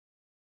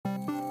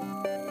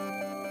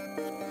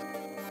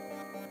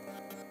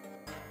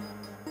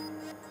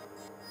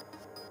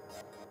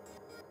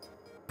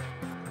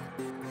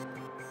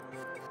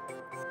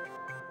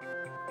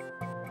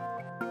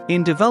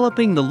In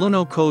developing the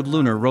Lunokhod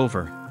lunar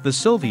rover, the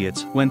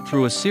Soviets went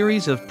through a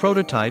series of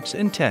prototypes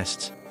and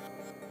tests.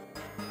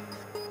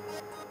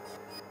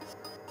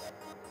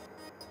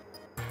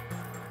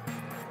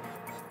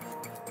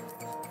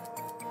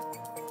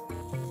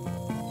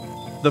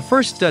 The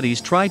first studies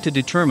tried to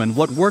determine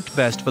what worked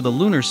best for the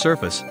lunar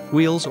surface,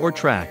 wheels or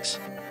tracks.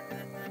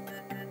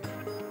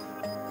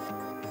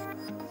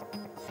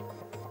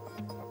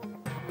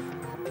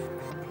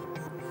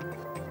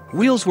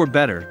 Wheels were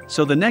better,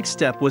 so the next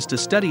step was to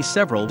study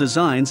several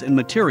designs and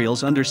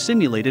materials under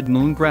simulated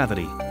moon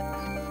gravity.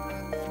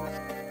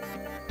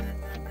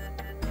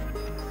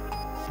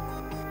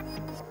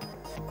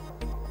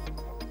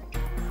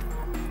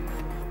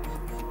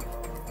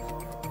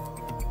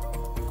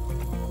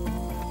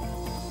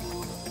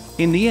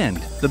 In the end,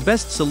 the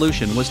best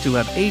solution was to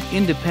have 8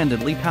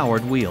 independently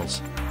powered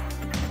wheels.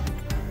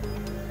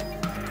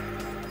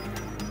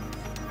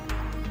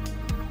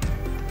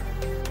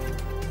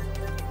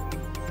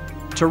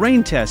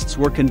 Terrain tests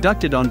were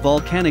conducted on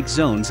volcanic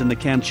zones in the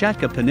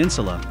Kamchatka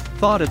Peninsula,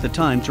 thought at the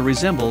time to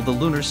resemble the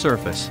lunar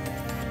surface.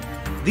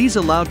 These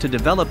allowed to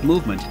develop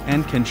movement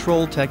and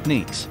control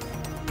techniques.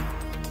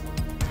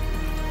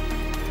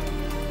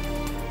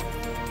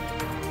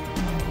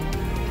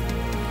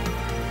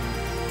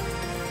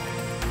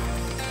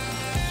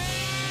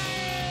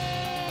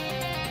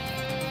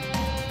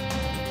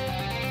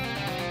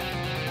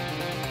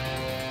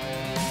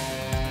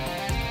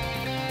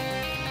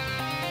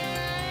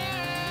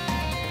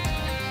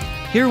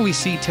 Here we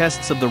see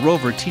tests of the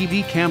Rover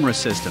TV camera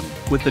system,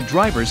 with the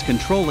drivers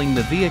controlling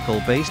the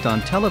vehicle based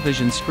on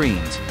television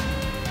screens.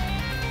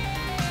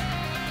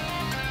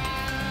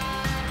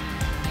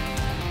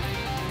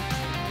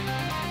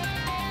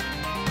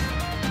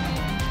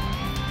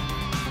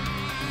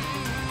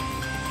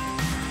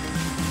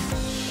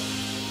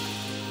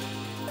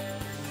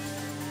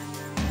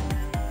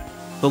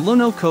 The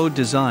Lunokhod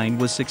design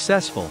was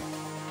successful.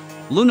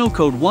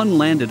 Lunokhod 1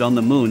 landed on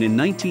the Moon in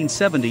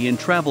 1970 and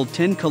traveled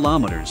 10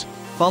 kilometers,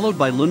 followed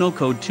by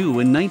Lunokhod 2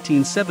 in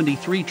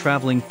 1973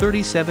 traveling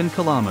 37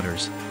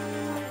 kilometers.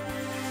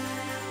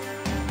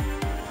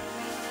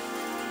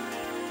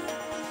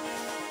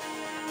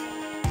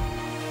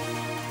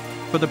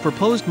 For the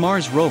proposed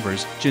Mars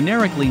rovers,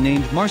 generically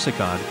named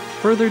Marsokhod,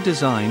 further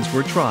designs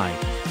were tried.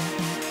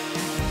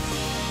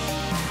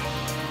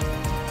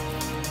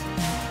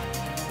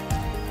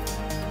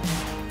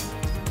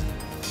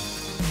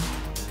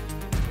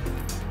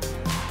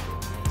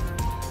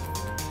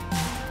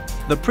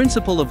 The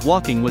principle of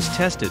walking was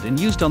tested and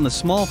used on the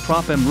small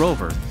Prop M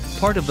rover,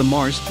 part of the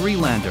Mars 3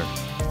 lander.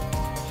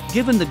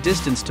 Given the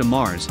distance to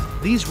Mars,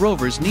 these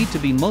rovers need to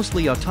be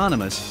mostly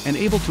autonomous and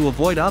able to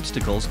avoid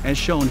obstacles as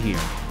shown here.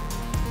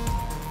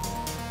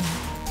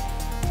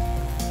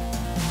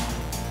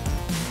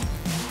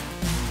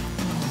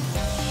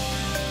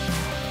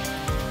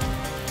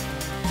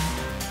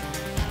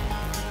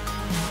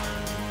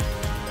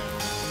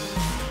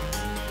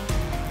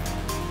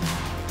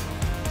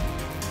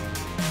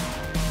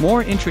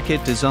 More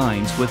intricate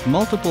designs with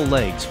multiple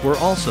legs were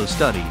also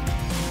studied.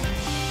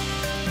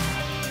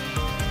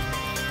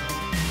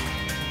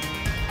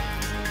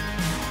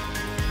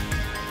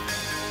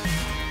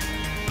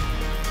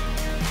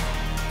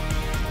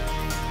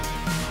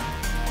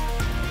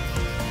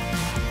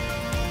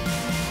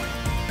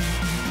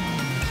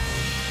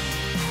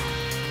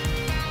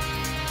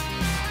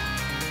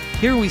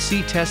 Here we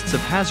see tests of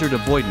hazard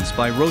avoidance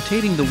by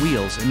rotating the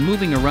wheels and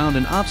moving around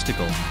an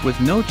obstacle, with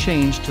no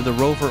change to the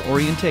rover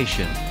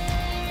orientation.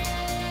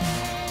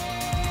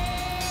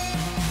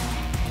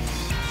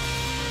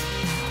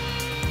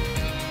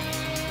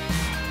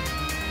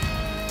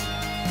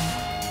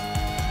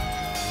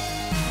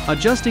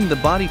 Adjusting the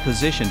body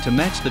position to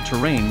match the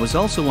terrain was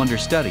also under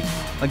study,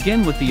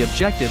 again with the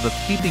objective of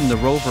keeping the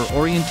rover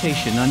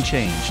orientation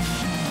unchanged.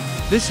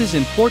 This is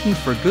important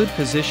for good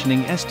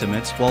positioning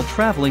estimates while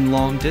traveling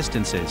long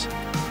distances.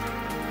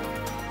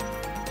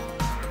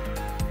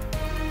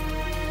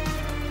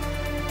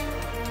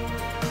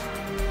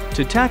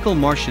 To tackle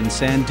Martian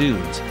sand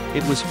dunes,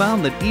 it was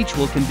found that each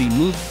wheel can be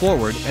moved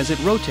forward as it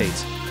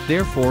rotates,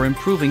 therefore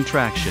improving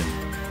traction.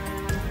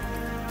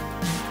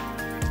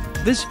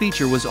 This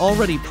feature was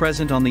already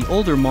present on the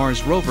older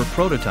Mars rover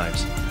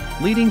prototypes,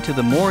 leading to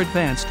the more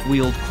advanced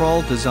wheeled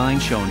crawl design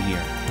shown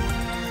here.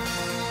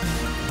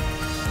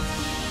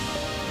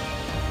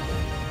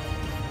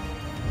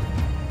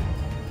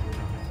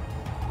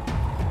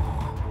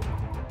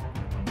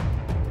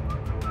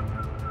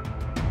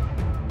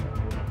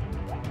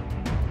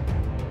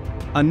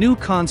 A new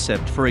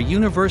concept for a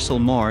universal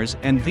Mars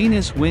and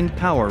Venus wind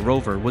power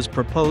rover was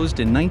proposed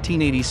in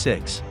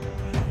 1986.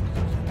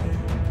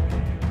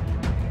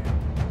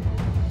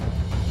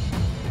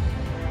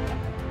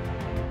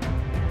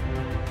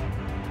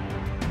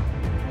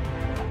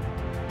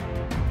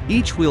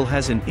 Each wheel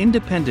has an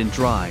independent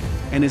drive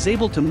and is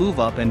able to move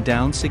up and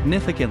down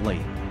significantly.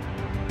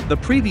 The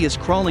previous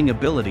crawling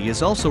ability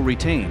is also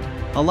retained,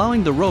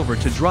 allowing the rover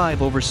to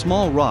drive over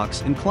small rocks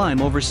and climb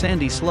over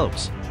sandy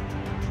slopes.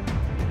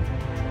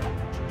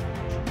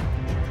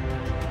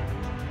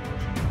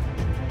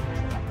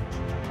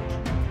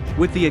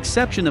 With the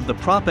exception of the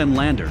Prop M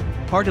lander,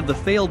 part of the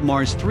failed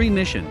Mars 3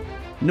 mission,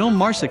 no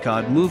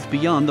Marsokhod moved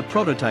beyond the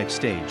prototype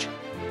stage.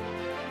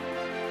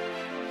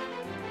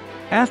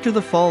 After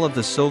the fall of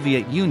the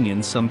Soviet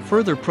Union, some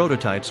further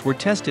prototypes were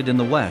tested in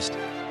the West,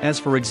 as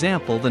for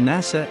example the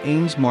NASA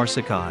Ames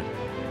Marshokod.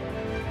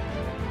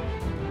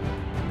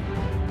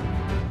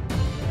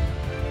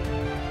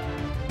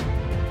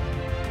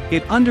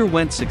 It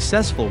underwent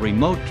successful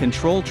remote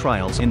control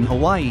trials in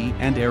Hawaii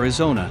and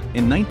Arizona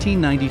in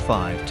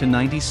 1995 to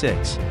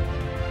 96.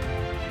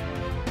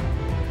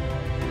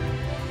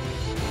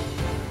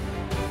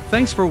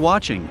 Thanks for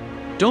watching.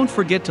 Don't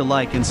forget to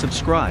like and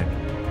subscribe.